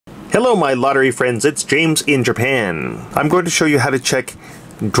Hello my lottery friends, it's James in Japan. I'm going to show you how to check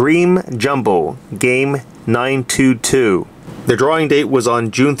Dream Jumbo Game 922. The drawing date was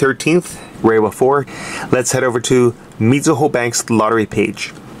on June 13th, Reiwa 4. Let's head over to Mizuho Bank's lottery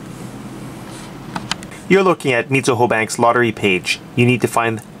page. You're looking at Mizuho Bank's lottery page. You need to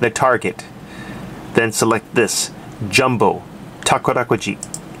find the target. Then select this, Jumbo, TAKARAKUJI.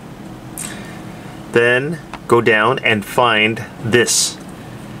 Then go down and find this.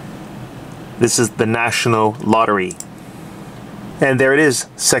 This is the National Lottery. And there it is,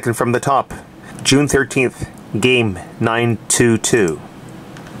 second from the top. June 13th, Game 922.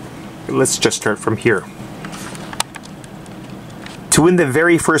 Let's just start from here. To win the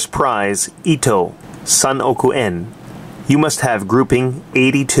very first prize, Ito, Sanoku En, you must have grouping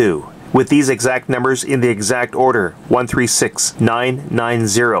 82, with these exact numbers in the exact order,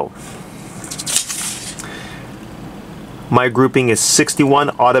 136990. My grouping is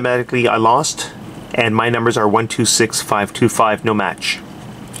 61, automatically I lost, and my numbers are 126525, no match.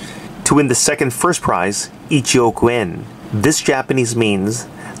 To win the second first prize, Ichioku En, this Japanese means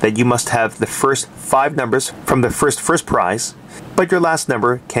that you must have the first 5 numbers from the first prize, but your last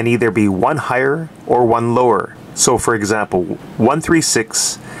number can either be one higher or one lower. So for example,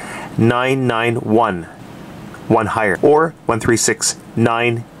 136991, one higher, or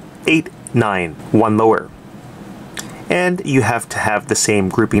 136989, one lower. And you have to have the same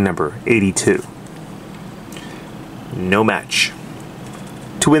grouping number, 82. No match.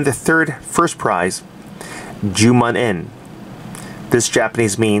 To win the first prize, Juman En. This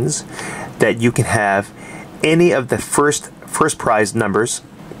Japanese means that you can have any of the first prize numbers.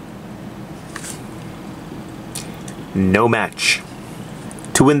 No match.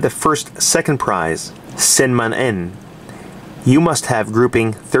 To win the second prize, Senman En, you must have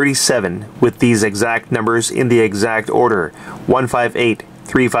grouping 37 with these exact numbers in the exact order, 158,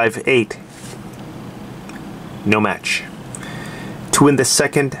 358. No match. To win the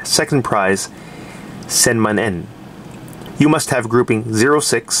second prize, Senman En, you must have grouping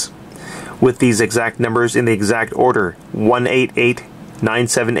 06 with these exact numbers in the exact order, 188,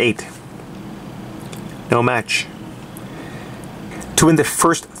 978. No match. To win the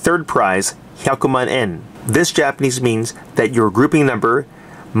third prize, Hyakuman En, this Japanese means that your grouping number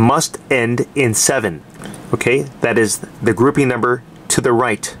must end in 7. Okay, that is the grouping number to the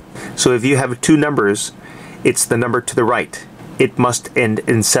right. So if you have 2 numbers, it's the number to the right. It must end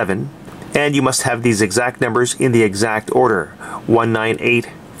in 7. And you must have these exact numbers in the exact order, 198,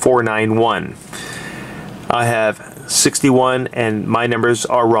 491. I have 61 and my numbers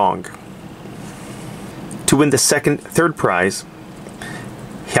are wrong. To win the third prize,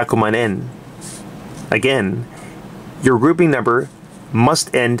 Hyakuman En, again, your grouping number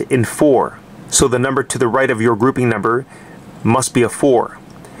must end in 4. So the number to the right of your grouping number must be a 4.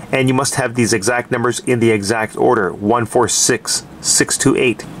 And you must have these exact numbers in the exact order, 146,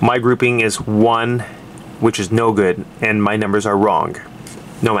 628. My grouping is 1, which is no good, and my numbers are wrong.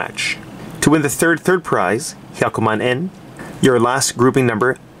 No match. To win the third prize, Hyakuman En, your last grouping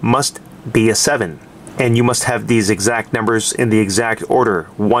number must be a 7. And you must have these exact numbers in the exact order,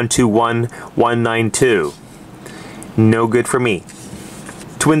 121, 192. No good for me.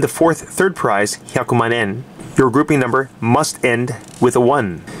 To win the third prize, Hyakuman En, your grouping number must end with a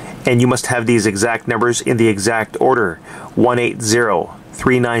 1. And you must have these exact numbers in the exact order, 180,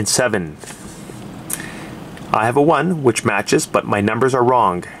 397. I have a 1, which matches, but my numbers are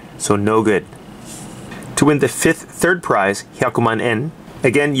wrong, so no good. To win the third prize, Hyakuman En,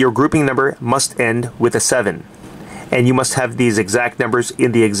 again, your grouping number must end with a 7. And you must have these exact numbers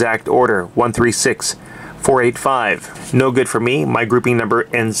in the exact order, 136, 485. No good for me. My grouping number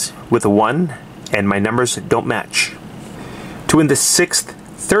ends with a 1, and my numbers don't match. To win the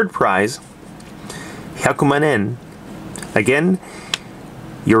third prize, Hyakuman En, again,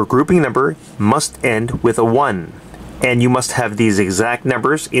 your grouping number must end with a 1. And you must have these exact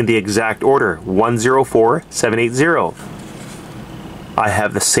numbers in the exact order, 104, 780. I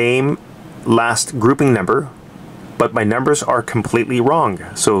have the same last grouping number, but my numbers are completely wrong,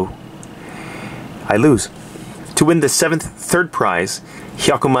 so I lose. To win the third prize,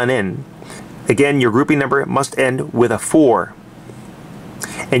 Hyakuman En, again, your grouping number must end with a 4.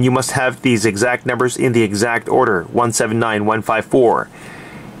 And you must have these exact numbers in the exact order, 179, 154.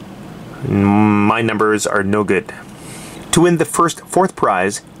 My numbers are no good. To win the fourth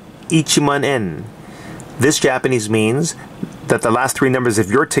prize, Ichiman En, this Japanese means that the last 3 numbers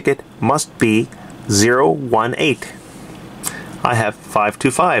of your ticket must be 018. I have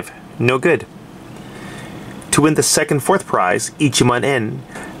 525. No good. To win the fourth prize, Ichiman En,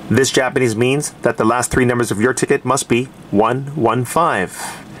 this Japanese means that the last 3 numbers of your ticket must be 115.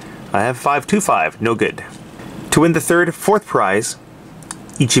 I have 525, no good. To win the third, fourth prize,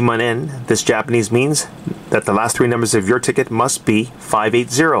 Ichiman-en, this Japanese means that the last three numbers of your ticket must be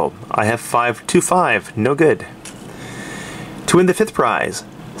 580. I have 525, no good. To win the fifth prize,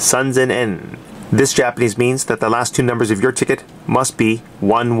 Sanzen-en, this Japanese means that the last two numbers of your ticket must be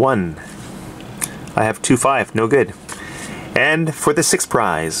 11. I have 25, no good. And for the sixth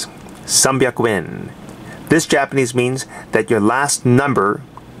prize, 300 yen. This Japanese means that your last number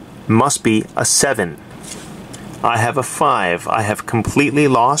must be a 7. I have a 5. I have completely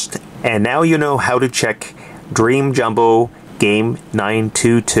lost, and now you know how to check Dream Jumbo Game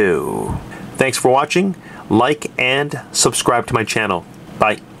 922. Thanks for watching. Like and subscribe to my channel.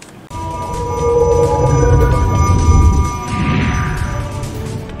 Bye.